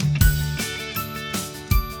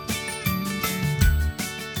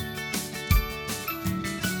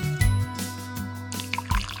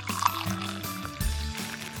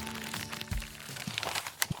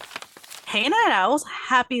Hey Night Owls,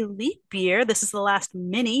 happy leap year. This is the last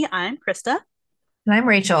mini. I'm Krista. And I'm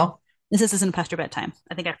Rachel. This isn't past your bedtime.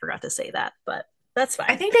 I think I forgot to say that, but that's I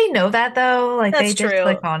fine. think they know that though. Like That's they just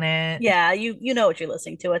click true. on it. Yeah, you know what you're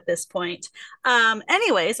listening to at this point.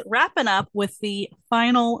 Anyways, wrapping up with the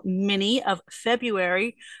final mini of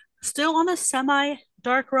February, still on a semi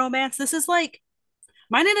dark romance. This is like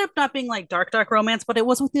mine ended up not being like dark romance, but it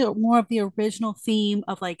was with the more of the original theme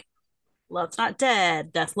of like love's not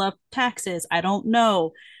dead, death, love, taxes. I don't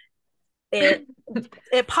know. It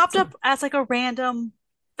it popped So, up as like a random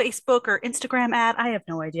Facebook or Instagram ad. I have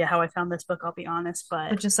no idea how I found this book, I'll be honest,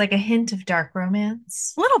 but so just like a hint of dark a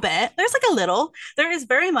romance. little bit. There's like a little. There is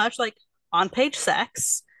very much like on page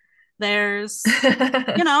sex. There's,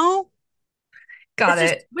 you know, Got it's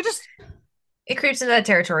just, it. we just, It creeps into that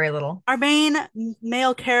territory a little. our main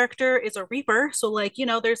male character is a reaper. So, like,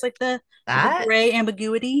 there's like the That gray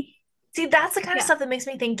ambiguity. See, that's the kind of Yeah. stuff that makes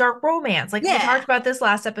me think dark romance. Like we Yeah. talked about this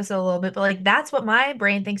last episode a little bit, but like that's what my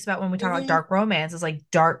brain thinks about when we talk about Hmm. dark romance is like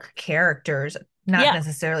dark characters, not Yeah.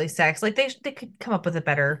 necessarily sex. Like they could come up with a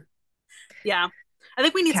better Yeah. I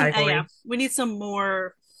think we need some, yeah, category, we need some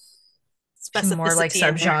more some more like specificity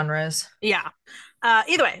in there. subgenres. Yeah.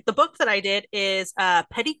 Either way, the book that I did is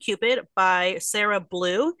Petty Cupid by Sarah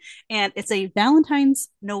Blue, and it's a Valentine's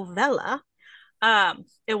novella.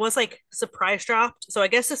 It was like surprise dropped. So I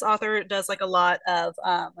guess this author does like a lot of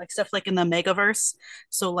like stuff like in the Megaverse.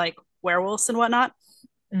 So like werewolves and whatnot.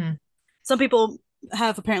 Mm, Some people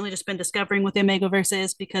have apparently just been discovering what the Megaverse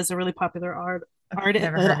is because a really popular I've art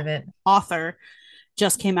never heard of it. author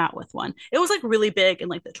just came out with one. It was like really big in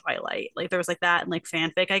like the Twilight. Like there was like that and like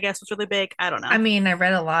fanfic, I guess, was really big. I don't know. I mean, I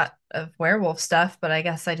read a lot of werewolf stuff, but I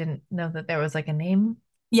guess I didn't know that there was like a name for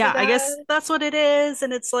Yeah, I that. guess that's what it is.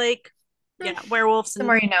 And it's like, Hmm, yeah, werewolves the and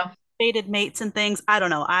more you know. fated mates and things. I don't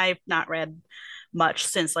know. I've not read much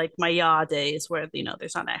since like my yaw days where,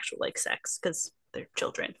 there's not actual like sex because they're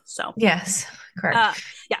children. So, Yes, correct. uh,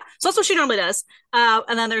 yeah. So that's what she normally does.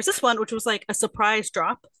 And then there's this one, which was like a surprise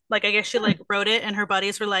drop. Like, I guess she Hmm. like wrote it and her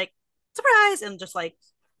buddies were like, surprise, and just like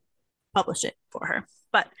published it for her.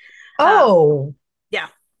 But, um, Oh, yeah,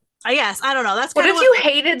 I guess. I don't know. That's what kind of if what. you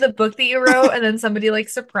hated the book that you wrote and then somebody like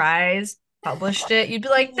surprise published it? You'd be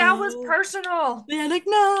like, that was No. personal. Yeah, like,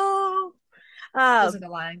 no. Those Um, are the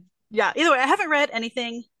line. yeah, either way, I haven't read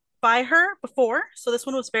anything by her before, so this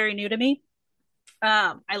one was very new to me.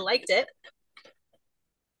 I liked it. Okay.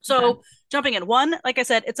 So jumping in, one, like I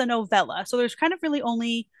said, it's a novella, so there's kind of really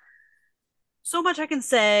only so much I can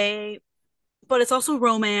say, but it's also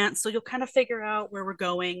romance, so you'll kind of figure out where we're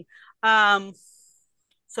going. Um,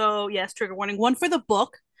 so yes, trigger warning. One for the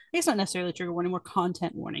book. It's not necessarily trigger warning, more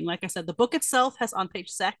content warning. Like I said, the book itself has on page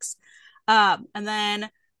sex, and then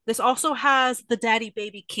this also has the daddy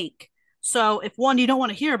baby kink. So if one, you don't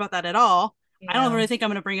want to hear about that at all, I don't Yeah. really think I'm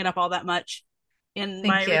going to bring it up all that much in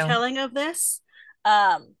my Thank you. retelling of this.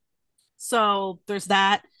 Um, so there's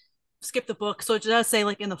that. Skip the book. So it does say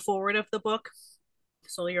like in the forward of the book.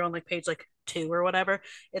 So you're on like page like 2 or whatever.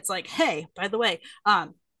 It's like, hey, by the way,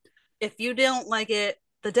 if you don't like it,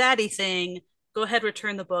 the daddy thing, go ahead,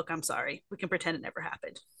 return the book. I'm sorry. We can pretend it never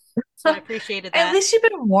happened. So I appreciated At that. least you've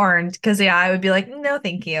been warned because yeah, I would be like, no,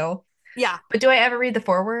 thank you. Yeah. But do I ever read the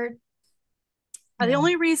forward? The No.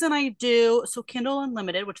 only reason I do so Kindle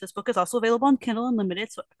Unlimited, which this book is also available on Kindle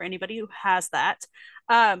Unlimited, so for anybody who has that,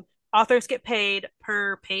 um, authors get paid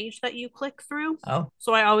per page that you click through. Oh,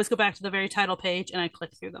 So I always go back to the very title page and I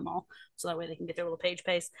click through them all, so that way they can get their little page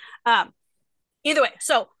pace. Um, Either way,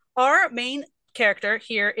 so our main character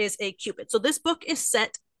here is a Cupid. So this book is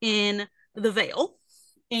set in the Vale,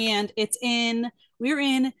 and we're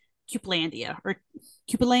in Cuplandia or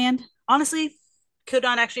Cupidland. Honestly, could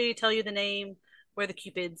not actually tell you the name where the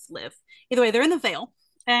Cupids live. Either way, they're in the Vale,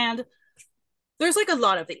 and there's like a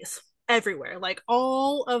lot of these everywhere. Like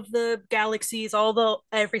all of the galaxies, all the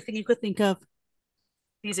everything you could think of,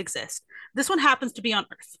 these exist. This one happens to be on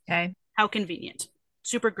Earth. okay. How convenient.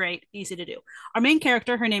 Super great, easy to do. Our main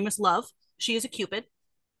character, her name is Love. She is a Cupid.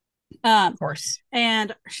 Of Um, course.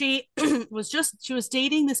 and she she was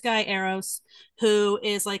dating this guy Eros, who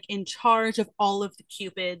is like in charge of all of the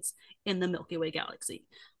Cupids in the Milky Way galaxy.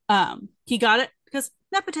 He got it because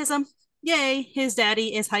nepotism. Yay, his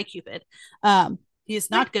daddy is High Cupid. He is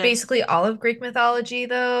Like not good. basically all of Greek mythology,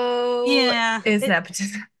 though, Yeah, is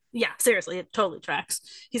nepotism. yeah, seriously, it totally tracks.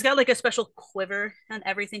 He's got like a special quiver and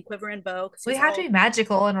everything, quiver and bow, because We he's have to all. be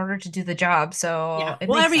magical in order to do the job, Yeah. so it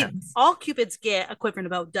Well, makes sense. all Cupids get a quiver and a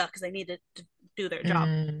bow, duh, because they need it to do their job.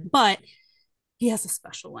 Mm. But he has a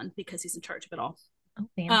special one because he's in charge of it all. Oh, Um,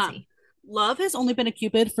 fancy. Love has only been a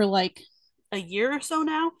Cupid for like a year or so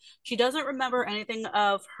now. She doesn't remember anything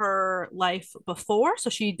of her life before, so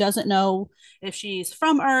she doesn't know if she's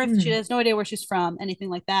from Earth. She Hmm. has no idea where she's from, anything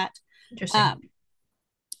like that. Interesting. Um,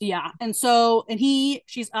 yeah, and so and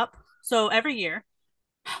she's up. So every year,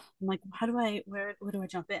 I'm like, how do I where do I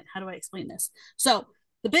jump in? How do I explain this? So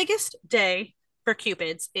the biggest day for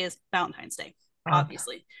Cupids is Valentine's Day. God.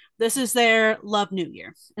 Obviously, this is their love New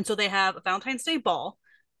Year, and so they have a Valentine's Day ball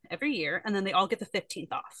every year, and then they all get the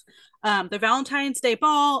 15th off. The Valentine's Day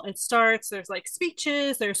ball, it starts. There's like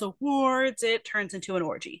speeches, there's awards. It turns into an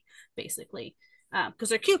orgy, basically, because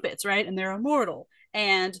they're Cupids, right? And they're immortal,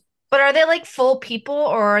 and But are they like full people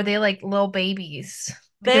or are they like little babies?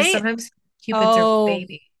 Because they sometimes cupids are oh,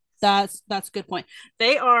 babies. that's a good point.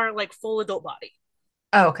 They are like full adult body.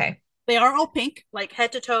 Oh, okay. They are all pink, like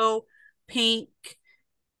head to toe, pink.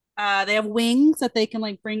 They have wings that they can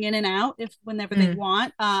like bring in and out if whenever they Mm,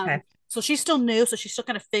 want. okay. So she's still new, so she's still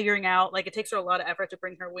kind of figuring out. Like it takes her a lot of effort to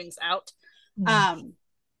bring her wings out. Mm, Um,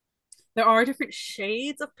 there are different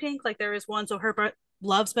shades of pink. Like there is one. So her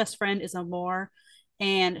love's best friend is Amore,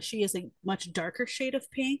 and she is a much darker shade of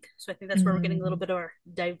pink. So I think that's where we're getting a little mm, bit of our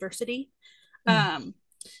diversity. mm. Um,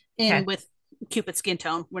 in Okay. with Cupid's skin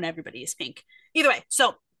tone when everybody is pink. Either way,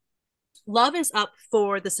 so love is up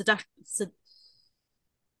for the seductress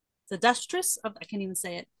of I can't even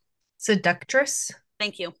say it. Seductress.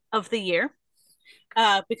 Thank you of the year.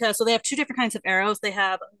 Because so they have two different kinds of arrows. They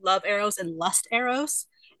have love arrows and lust arrows,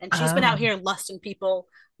 and she's been out Oh, here lusting people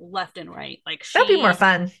left and right. Like that'd be more she,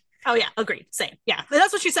 fun. oh yeah, agreed, same, yeah.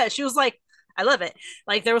 That's what she said. She was like, I love it.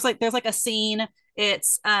 Like there's like a scene.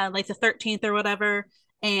 It's like the 13th or whatever,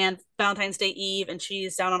 and Valentine's Day Eve, and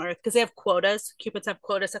she's down on Earth because they have quotas. Cupids have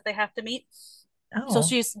quotas that they have to meet. So Oh.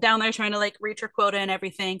 she's down there trying to like reach her quota and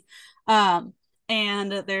everything. Um,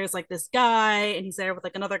 and there's like this guy, and he's there with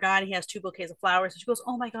like another guy, and he has two bouquets of flowers. And she goes,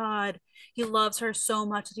 "Oh my god, he loves her so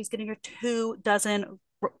much that he's getting her 2 dozen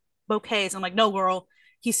bouquets." I'm like, "No, girl,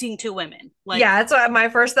 he's seeing two women." Yeah, that's what my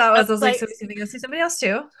first thought was. I was like, Like so he's gonna go see somebody else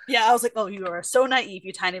too. yeah, I was like, "Oh, you are so naive,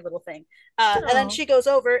 you tiny little thing." And then Oh. she goes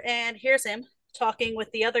over and hears him talking with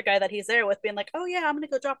the other guy that he's there with, being like, "Oh yeah, I'm gonna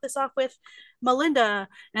go drop this off with Melinda,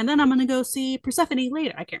 and then I'm gonna go see Persephone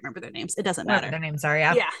later." I can't remember their names. It doesn't Whatever matter. their names are,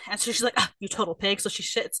 yeah. Yeah, and so she's like, ah, "You total pig!" So she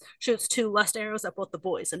shoots 2 lust arrows at both the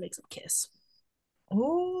boys and makes them kiss.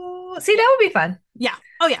 Oh, see, Yeah, that would be fun. yeah,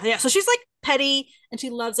 oh yeah, yeah. So she's like petty and she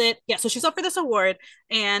loves it. Yeah, so she's up for this award.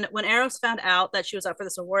 And when Eros found out that she was up for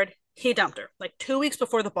this award, he dumped her like 2 weeks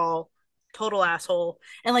before the ball. Total asshole.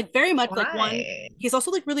 And like very much like one, Why? he's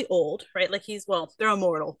also like really old, right? Like he's well, they're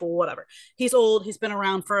immortal, but whatever. He's old. He's been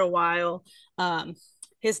around for a while. Um,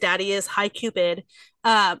 his daddy is High Cupid.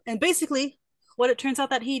 And basically, what it turns out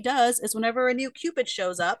that he does is whenever a new Cupid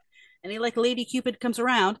shows up, and he like Lady Cupid comes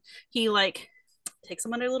around, he like takes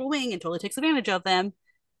them under a little wing and totally takes advantage of them.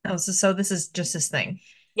 Oh, so this is just his thing.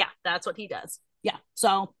 Yeah, that's what he does. Yeah.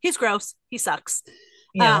 So he's gross. He sucks.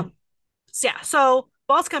 Yeah. Um, so yeah, so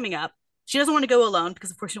ball's coming up. She doesn't want to go alone because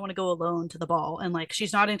of course she don't want to go alone to the ball. And like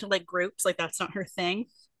she's not into like groups, like that's not her thing.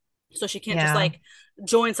 So she can't just Yeah. like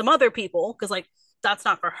join some other people because like that's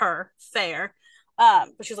not for her. Fair.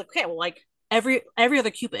 But she's like, okay, well, like every other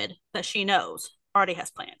Cupid that she knows already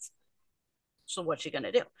has plans. So what's she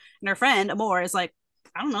gonna do? And her friend Amore is like,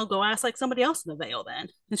 I don't know, go ask like somebody else in the veil then.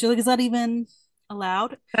 And she's like, is that even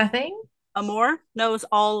allowed? Nothing? Amore knows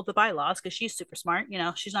all of the bylaws because she's super smart. You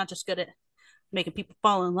know, she's not just good at making people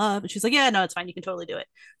fall in love. And she's like, yeah, no, it's fine. You can totally do it.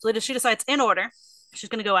 So she decides in order, she's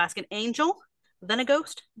going to go ask an angel, then a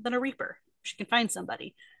ghost, then a reaper. She can find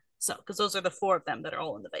somebody. So, because those are the 4 of them that are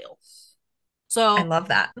all in the veil. I So, love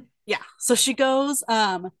that. yeah. So she goes,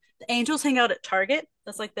 the angels hang out at Target.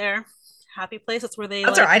 That's like their happy place. That's where they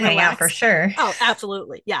That's where like I'd hang out for relax. sure. Oh,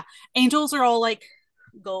 absolutely. Yeah. Angels are all like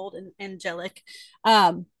gold and angelic.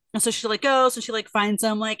 And so she like goes and she like finds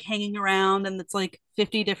them like hanging around, and it's like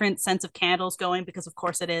 50 different scents of candles going because of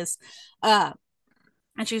course it is. Uh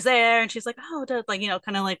and she's there and she's like, oh, like, you know,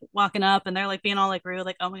 kind of like walking up, and they're like being all like rude,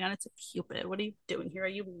 like, oh my god, it's a Cupid. What are you doing here? Are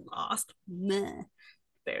you lost? Meh.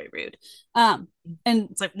 Very rude. Um, and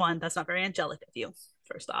it's like, one, that's not very angelic of you,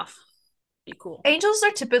 first off. Be cool. Angels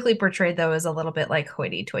are typically portrayed though as a little bit like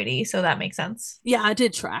hoity-toity, so that makes sense. Yeah, I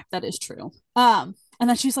did track. That is true. And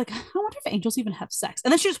then she's like, I wonder if angels even have sex.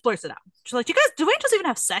 And then she just blurts it out. She's like, do angels even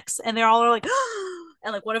have sex? And they're all like,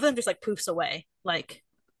 and like one of them just like poofs away. Like,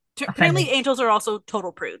 apparently Offending. angels are also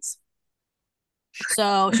total prudes.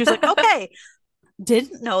 So she's like, okay,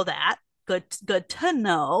 didn't know that. Good to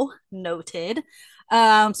know. Noted.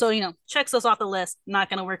 So you know, checks those off the list. Not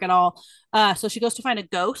gonna work at all. So she goes to find a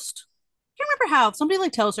ghost. I can't remember how. Somebody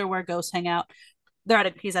like tells her where ghosts hang out.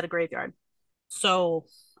 He's at a graveyard. So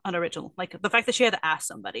unoriginal. Like the fact that she had to ask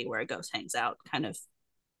somebody where a ghost hangs out kind of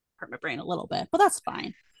hurt my brain a little bit, but that's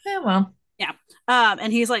fine. Yeah, well, Yeah.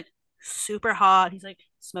 And he's like super hot. He's like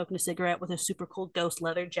smoking a cigarette with a super cool ghost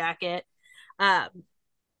leather jacket. Um,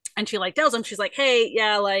 and she like tells him, she's like, hey,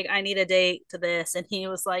 yeah, like I need a date to this. And he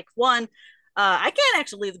was like, one, I can't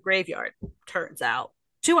actually leave the graveyard, turns out.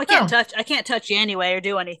 Two, oh, I can't touch you anyway or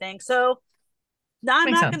do anything. So no,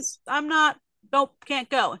 makes sense. I'm not, nope, can't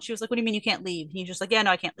go. And she was like, what do you mean you can't leave? And he's just like, yeah,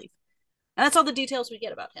 no, I can't leave. And that's all the details we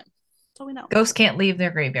get about him. That's all we know. Ghosts can't leave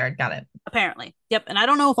their graveyard. Got it. Apparently. Yep. And I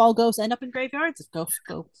don't know if all ghosts end up in graveyards. If ghosts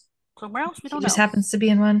go somewhere else, we He don't just know. happens to be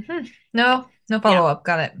in one. No, no Yeah. follow up.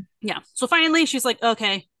 Got it. Yeah. So finally she's like,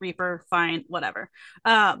 okay, Reaper, fine, whatever.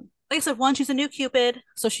 Like I said, one, she's a new Cupid.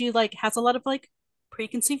 So she like has a lot of like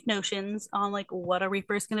preconceived notions on like what a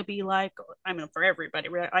Reaper is gonna be like. I mean, for everybody,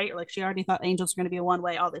 right? Like she already thought angels were gonna be a one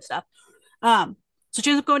way, all this stuff. So she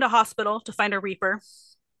ends up going to hospital to find a Reaper.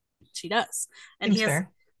 She does. And Seems fair.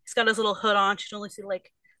 he's got his little hood on. She can only see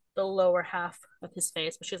like the lower half of his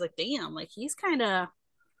face, but she's like, damn, like he's kind of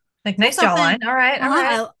Like that's nice something. jawline. All right, all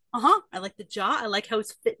right. I like the jaw. I like how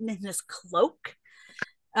he's fitting in his cloak.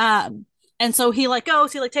 Um, and so he like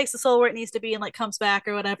goes, he like takes the soul where it needs to be and like comes back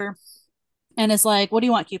or whatever. And it's like, what do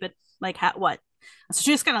you want, Cupid? Like, what? So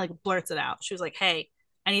she just kind of like blurts it out. She was like, hey,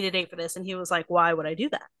 I need a date for this. And he was like, why would I do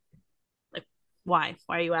that? Like, why?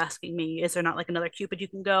 Why are you asking me? Is there not like another Cupid you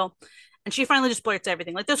can go? And she finally just blurts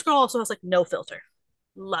everything. Like, this girl also has like no filter.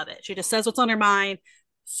 Love it. She just says what's on her mind.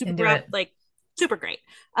 Into it. Like, super great.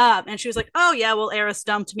 And she was like, oh, yeah, well, Eris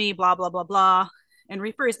dumped me, blah, blah, blah, blah. And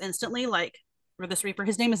Reaper is instantly like, or this Reaper,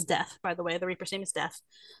 his name is Death, by the way. The Reaper's name is Death.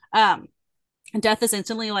 And Death is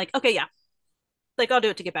instantly like, okay, yeah, like I'll do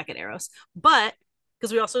it to get back at Eros. But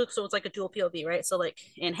because we also, so it's like a dual POV, right? So like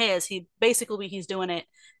in his, he's doing it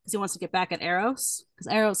because he wants to get back at Eros.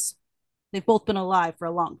 Because Eros, they've both been alive for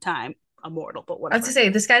a long time, immortal, but I was whatever. to say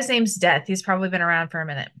this guy's name's Death. He's probably been around for a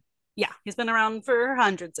minute. Yeah, he's been around for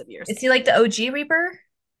hundreds of years. Is he like the OG Reaper?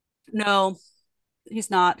 No, he's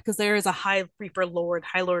not, because there is a High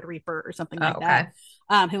Lord Reaper or something Oh, like that,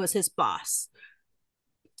 okay. who was his boss.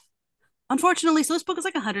 Unfortunately, so this book is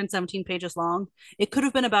like 117 pages long. It could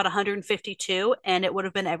have been about 152, and it would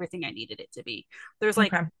have been everything I needed it to be. There's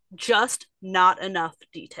like Okay. just not enough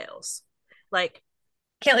details. Like,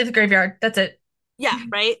 Can't leave the graveyard. That's it. yeah,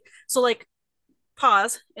 right? So, like,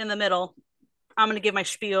 pause in the middle. I'm going to give my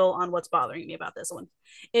spiel on what's bothering me about this one.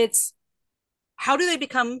 It's how do they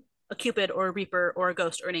become a Cupid or a Reaper or a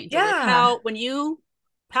ghost or an angel? Like, Yeah. how, when you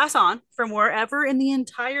pass on from wherever in the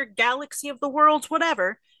entire galaxy of the worlds,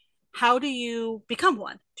 whatever, how do you become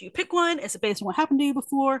one? Do you pick one? Is it based on what happened to you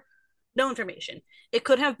before? No information. It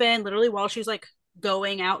could have been literally while she's like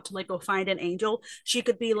going out to like go find an angel, she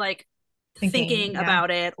could be like Thinking, thinking yeah. about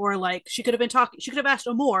it, or like she could have been talking, she could have asked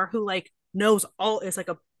Amor, who like knows all, is like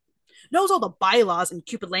a knows all the bylaws in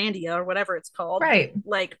Cupidlandia or whatever it's called. Right.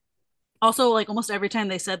 Like also like almost every time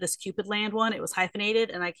they said this Cupid Land one, it was hyphenated,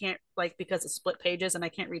 and I can't, like, because it's split pages and I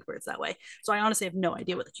can't read words that way. So I honestly have no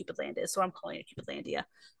idea what the Cupid Land is. So I'm calling it Cupidlandia.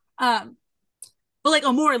 Um, but like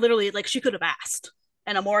Amora literally, like she could have asked,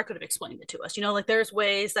 and Amora could have explained it to us. You know, like there's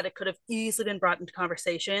ways that it could have easily been brought into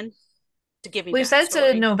conversation to give me We said it's a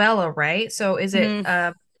backstory. novella, right? So is it Mm-hmm.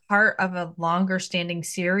 a part of a longer standing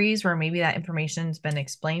series where maybe that information's been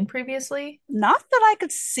explained previously? Not that I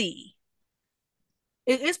could see.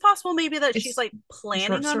 It is possible maybe that she's It's like a short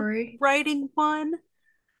planning on story, writing one.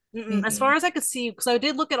 As far maybe. as I could see, because I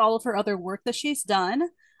did look at all of her other work that she's done,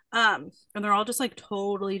 and they're all just like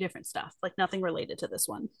totally different stuff, like nothing related to this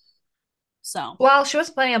one. So Well, she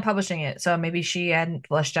wasn't planning on publishing it, so maybe she hadn't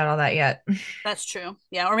fleshed out all that yet. that's true.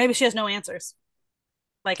 Yeah, or maybe she has no answers.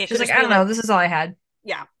 Like it She's could like, just I be don't know, like, this is all I had.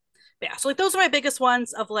 yeah, yeah. So like those are my biggest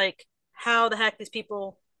ones of like how the heck these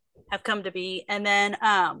people have come to be, and then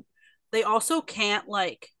they also can't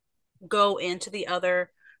like go into the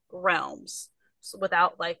other realms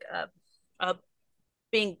without like a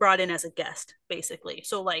being brought in as a guest, basically.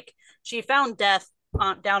 So like she found Death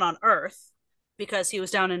down on Earth because he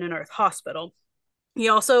was down in an Earth hospital. He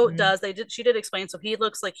also Mm. does. She did explain. So he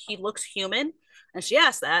looks human, and she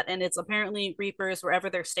asked that, and it's apparently Reapers wherever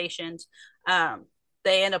they're stationed. Um,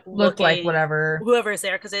 they end up Look like looking whatever. whoever is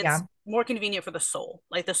there because Yeah. it's more convenient for the soul.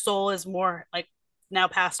 Like the soul is more like now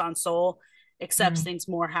passed on soul, accepts Mm. things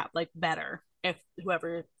more like better if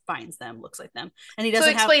whoever finds them looks like them. And he So it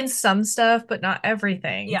doesn't have, explains some stuff, but not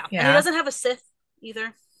everything. yeah, and he Yeah. doesn't have a Sith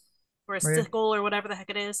either, or a Rude. sickle or whatever the heck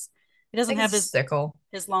it is. He I doesn't think have it's a sickle.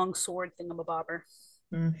 his long sword thingamabobber.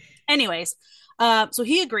 Mm. Anyways, so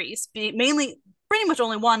he agrees, mainly pretty much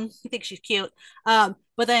only one, he thinks she's cute.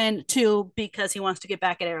 But then two, because he wants to get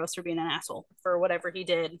back at Eros for being an asshole for whatever he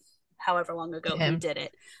did, however long To ago he him. did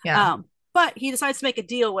it. Yeah. But he decides to make a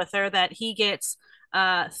deal with her that he gets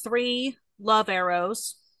three love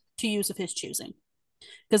arrows to use of his choosing.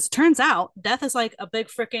 Because it turns out Death is like a big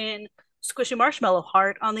freaking squishy marshmallow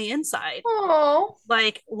heart on the inside. Oh.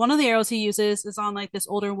 Like one of the arrows he uses is on like this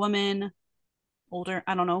older woman, older,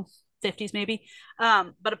 I don't know, 50s maybe.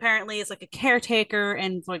 But apparently it's like a caretaker,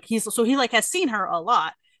 and like he like has seen her a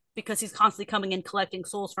lot because he's constantly coming in collecting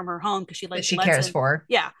souls from her home because she That like she lets cares in. for.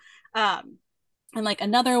 Yeah. Um and like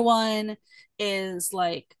another one is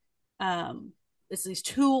like it's these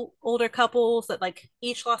two older couples that like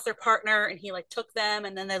each lost their partner, and he like took them,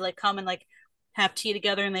 and then they like come and like have tea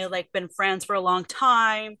together, and they like been friends for a long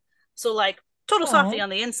time. So like total softy Oh. on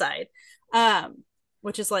the inside. Um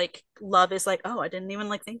which is like love is like, oh, I didn't even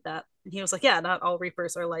like think that. And he was like, yeah, not all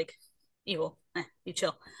reapers are like evil. You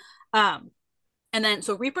chill. Um and then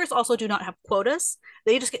so reapers also do not have quotas.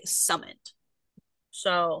 They just get summoned.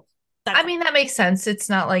 So I that's like, mean, that makes sense. It's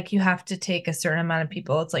not like you have to take a certain amount of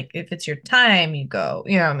people. It's like if it's your time, you go.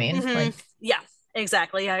 You know what I mean? mm-hmm. Like, Yeah,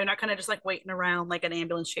 exactly. Yeah, you're not kind of just like waiting around like an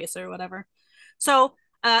ambulance chaser or whatever. So,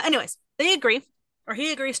 anyways, they agree, or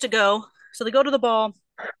he agrees to go. So they go to the ball,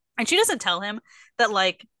 and she doesn't tell him that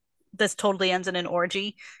like this totally ends in an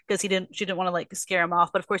orgy because she didn't want to like scare him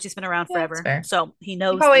off. But of course, he's been around yeah, it's forever, fair. so he He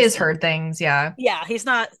knows probably these has things. heard things. Yeah. Yeah, he's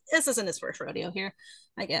not. This isn't his first rodeo here,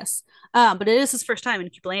 I guess. But it is his first time in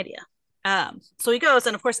Cubelandia. So he goes,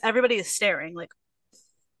 and of course, everybody is staring, like,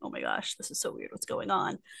 oh my gosh, this is so weird. What's going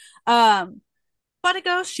on? Um, but it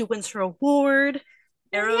goes. She wins her award.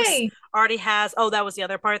 Oh, Eros yay. already has. Oh, that was the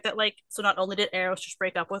other part that like. So not only did Eros just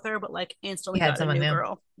break up with her, but like He instantly had got a someone new new.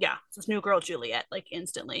 girl. Yeah, this new girl Juliet, like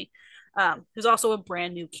instantly. Who's also a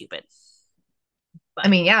brand new Cupid. I But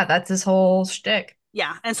mean, yeah, that's his whole shtick.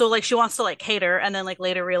 yeah, and so like she wants to like hate her, and then like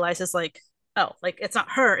later realizes like, oh, like it's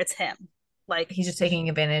not her, it's him. Like He's just taking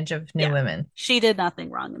advantage of new yeah, women. she did nothing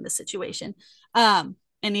wrong in this situation.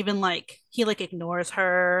 And even like he like ignores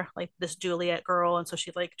her, like this Juliet girl, and so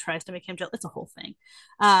she like tries to make him jealous. It's a whole thing.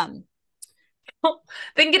 Um,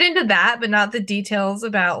 Then get into that, but not the details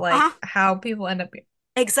about uh-huh, like how people end up.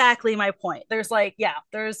 exactly my point. There's like, yeah,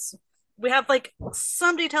 there's we have like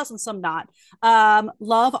some details and some not.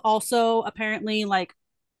 Love also apparently like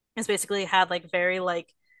has basically had like very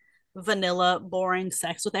like vanilla boring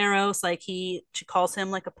sex with Eros. Like she calls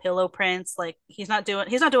him like a pillow prince. Like he's not doing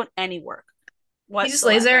any work He just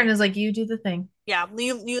lays there and whatsoever. is like, "You do the thing. Yeah,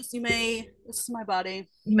 you may, this is my body.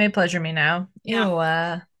 You may pleasure me now." Yeah,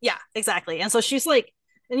 Ew. yeah, exactly. And so she's like,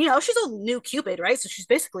 and you know, she's a new Cupid, right? So she's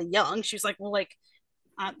basically young. She's like, well, like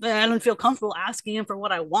I don't feel comfortable asking him for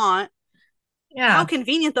what I want. How Yeah.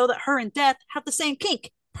 convenient though that her and Death have the same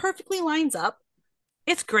kink. Perfectly lines up.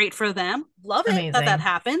 It's great for them. Love it that that Amazing.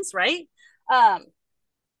 happens, right? Um,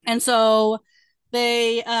 and so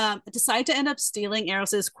they decide to end up stealing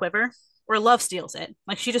Eros's quiver, or Love steals it.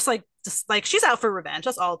 Like she just like she's out for revenge.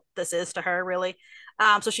 That's all this is to her, really.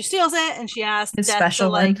 So she steals it, and she asks His Death to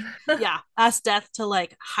special one. like, yeah, asks Death to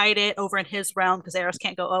like hide it over in his realm because Eros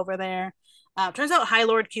can't go over there. Turns out High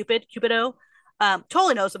Lord Cupido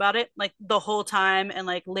totally knows about it like the whole time, and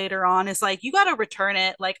like later on is like, you gotta return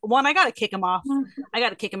it. Like, one, I gotta kick him off. I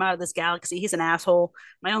gotta kick him out of this galaxy. He's an asshole.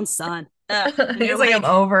 My own son. And you're He's like, I'm like,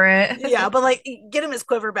 over it. yeah, but like get him his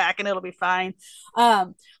quiver back and it'll be fine.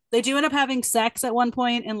 They do end up having sex at one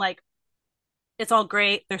point, and like it's all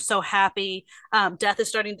great. They're so happy. Death is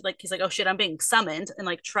starting to like, he's like, oh shit, I'm being summoned, and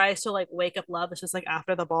like tries to like wake up Love. It's just like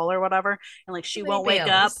after the ball or whatever, and like she And then he won't wake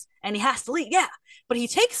up, bails. and he has to leave. Yeah, but he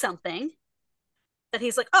takes something that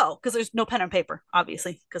he's like, oh, because there's no pen and paper,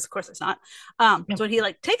 obviously, because of course there's not. Yep. So he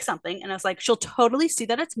like takes something, and I was like, she'll totally see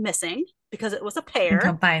that it's missing because it was a And pair,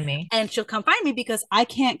 come find me. and she'll come find me because I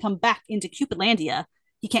can't come back into Cupidlandia.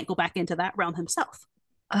 He can't go back into that realm himself.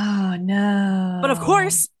 Oh But of no.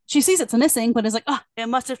 course, she sees it's missing, but is like, oh, it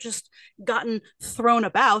must have just gotten thrown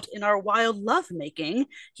about in our wild love making.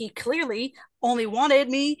 He clearly only wanted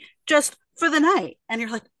me just for the night. And you're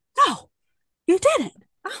like, no, you didn't.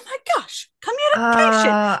 Oh my gosh,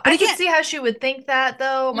 communication. But I he could can't. see how she would think that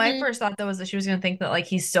though. My Mm-hmm. first thought though was that she was gonna think that like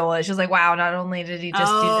he stole it. She was like, wow, not only did he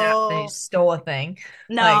just do that, but he Oh, stole a thing.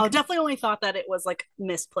 no, Like definitely only thought that it was like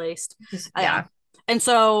misplaced. just Yeah. yeah. And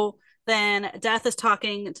so then Death is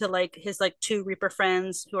talking to like his like two Reaper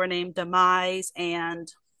friends who are named Demise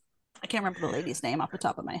and I can't remember the lady's name off the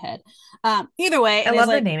top of my head. Either way, I and is love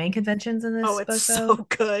the like, naming conventions in oh, this it's book so though.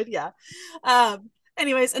 good. Yeah.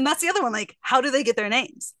 Anyways, and that's the other one. Like, how do they get their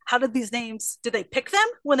names? How did these names, do they pick them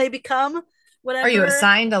when they become Are you whatever?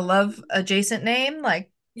 assigned a love adjacent name?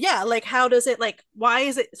 Like Yeah, like how does it like why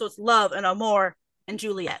is it so it's love and amour and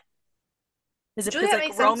Juliet? Is it because Juliet like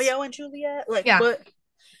makes sense. Romeo and Juliet? Like Yeah, what?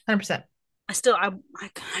 100%. I still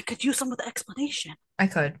I could use some of the explanation. I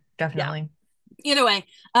could Yeah. definitely. Either way,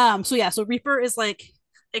 so yeah, so Reaper is like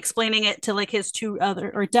explaining it to like his two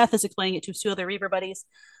other or Death is explaining it to his two other Reaper buddies.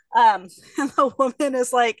 And the woman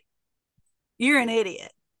is like, "You're an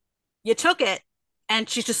idiot. You took it," and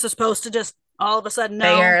she's just supposed to just all of a sudden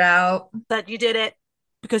Figure know it out. that you did it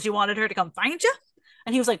because you wanted her to come find you.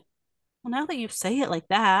 And he was like, "Well, now that you say it like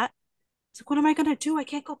that, it's like, what am I gonna do? I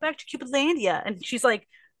can't go back to Cupidlandia." And she's like,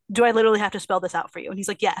 "Do I literally have to spell this out for you?" And he's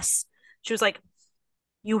like, "Yes." She was like,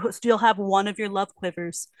 "You still have one of your love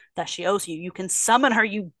quivers that she owes you. You can summon her,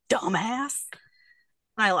 you dumbass."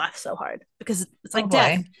 I laughed so hard because it's Oh like,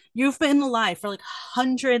 Death, boy. you've been alive for like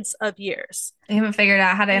hundreds of years I haven't figured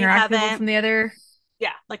out how to and you interact with people haven't, from the other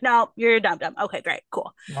yeah, like, no, you're dumb dumb. Okay, great,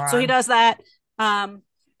 cool. So he moron. does that, um,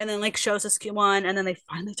 and then like shows us Q1, and then they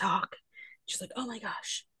finally talk. She's like, "Oh my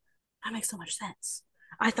gosh, that makes so much sense.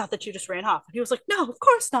 I thought that you just ran off." And he was like, "No, of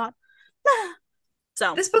course not."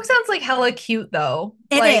 So This book sounds like hella cute though.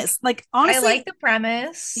 it Like is like I honestly, like the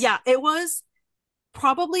premise. yeah, it was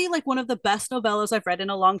probably like one of the best novellas I've read in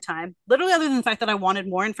a long time. Literally, other than the fact that I wanted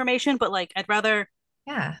more information, but like I'd rather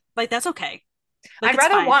Yeah. like that's okay. Like I'd it's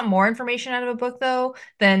rather fine. want more information out of a book though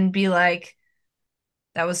than be like,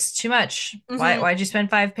 that was too much. Mm-hmm. Why'd you spend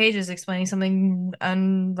 5 pages explaining something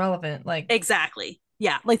unrelevant? Like, Exactly.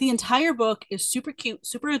 Yeah, like the entire book is super cute,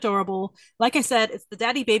 super adorable. Like I said, it's the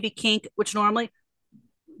daddy baby kink, which normally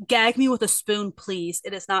gag me with a spoon, please.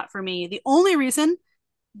 It is not for me. The only reason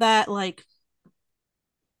that like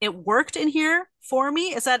it worked in here for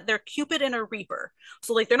me is that they're Cupid and a Reaper.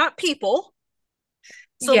 So like they're not people.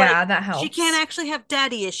 So like yeah, that she can't helps. actually have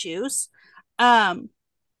daddy issues. Um,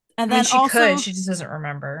 and I mean, then she could, also she just doesn't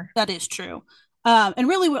remember. that is true. And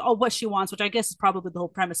really, what she wants, which I guess is probably the whole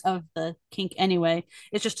premise of the kink anyway,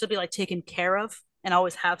 is just to be like taken care of and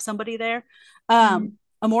always have somebody there. Mhm.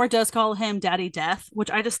 Amor does call him Daddy Death,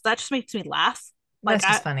 which I just that just makes me laugh. Like That's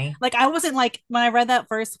just funny. I wasn't like when I read that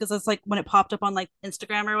first because it's like when it popped up on like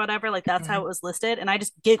Instagram or whatever, like that's how Mhm. it was listed, and I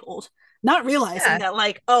just giggled, not realizing Yeah, that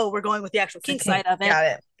like oh we're going with the actual it's a kink side kink. of it. Got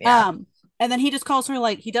it. Yeah. Um, and then he just calls her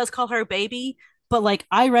like he does call her baby, but like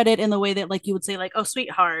I read it in the way that like you would say like oh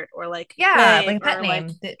sweetheart or like Yeah, babe like a pet or like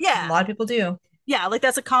name that a yeah lot of people do. yeah like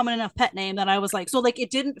that's a common enough pet name that I was like so like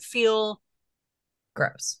it didn't feel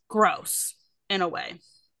Gross. gross in a way.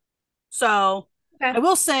 So I Okay.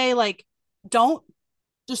 will say like don't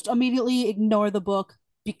just immediately ignore the book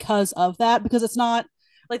because of that because it's not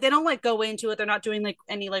like they don't like go into it. They're not doing like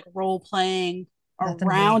any like role playing Nothing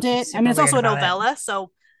around really it. I mean super it's weird also a about it. novella,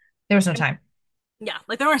 so There was no time. yeah,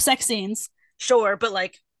 like there are sex scenes, sure, but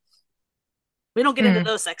like we don't get into Hmm.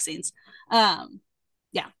 those sex scenes. Um,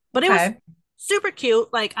 yeah, but it was Okay. super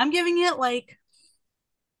cute. Like I'm giving it like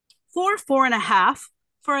four and a half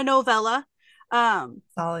for a novella.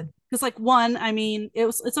 Solid. Because like one, I mean,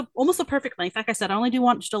 it's almost a perfect length. Like I said, I only do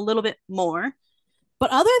want just a little bit more.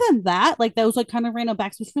 But other than that, like those like kind of random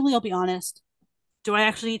backs, which really, I'll be honest, do I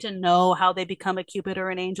actually need to know how they become a cupid or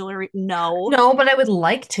an angel or no? No, but I would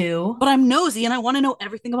like to. But I'm nosy and I want to know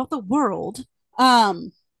everything about the world.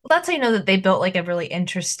 Um, Well, that's how you know that they built like a really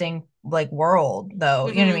interesting like world, though.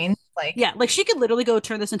 You know what I mhm. mean? Like, Yeah, like she could literally go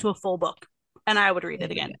turn this into a full book and I would read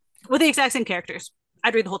it again with the exact same characters.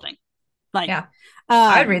 I'd read the whole thing. Like, yeah,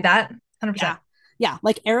 I would um, read that 100%. yeah, yeah,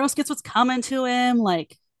 like Eros gets what's coming to him,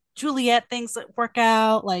 like Juliet things that work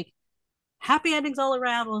out, like happy endings all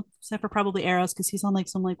around, well, except for probably Eros because he's on like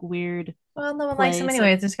some like weird Well, no one likes him place. Like,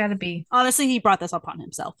 anyways. There's got to be. honestly, he brought this upon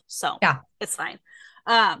himself, so Yeah. it's fine.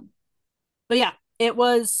 Um, but yeah, it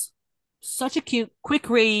was such a cute, quick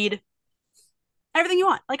read, everything you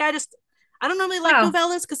want. Like I don't normally like Wow.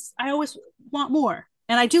 novellas because I always want more,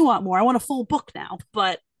 and I do want more. I want a full book now,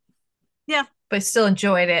 but yeah, But still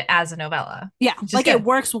enjoyed it as a novella, yeah, which is like it good.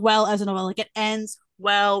 works well as a novella. Like it ends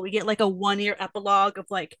well. We get like a 1 year epilogue of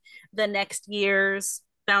like the next year's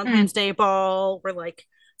Mm. Valentine's Day ball, where like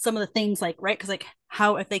some of the things like right because like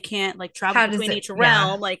how if they can't like travel How does between it? each Yeah.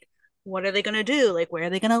 realm, like what are they gonna do? Like where are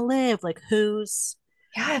they gonna live? Like whose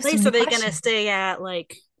Yeah, I have so place are many they gonna questions. stay at?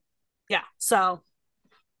 Like yeah, so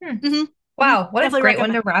Hmm. mm-hmm, mm-hmm, Wow, what a definitely great one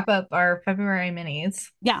recommend. to wrap up our February minis.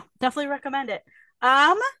 Yeah, definitely recommend it.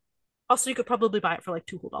 Um, also you could probably buy it for like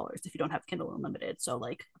 $2 if you don't have Kindle Unlimited. So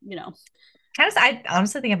like I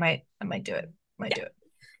honestly think I might do it. Might yeah, do it.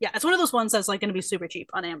 yeah, it's one of those ones that's like going to be super cheap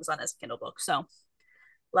on Amazon as a Kindle book. So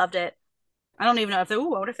loved it. I don't even know if they. Ooh,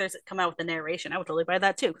 what if there's come out with the narration? I would totally buy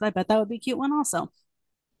that too because I bet that would be a cute one also.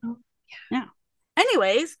 Oh, Yeah.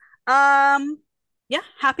 Anyways, um, yeah,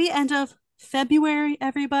 happy end of February,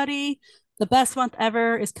 everybody. The best month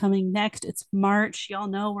ever is coming next. It's March. Y'all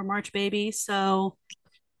know we're March babies. So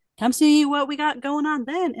come see what we got going on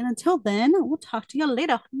then. And until then, we'll talk to you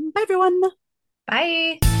later. Bye, everyone.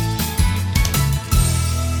 Bye.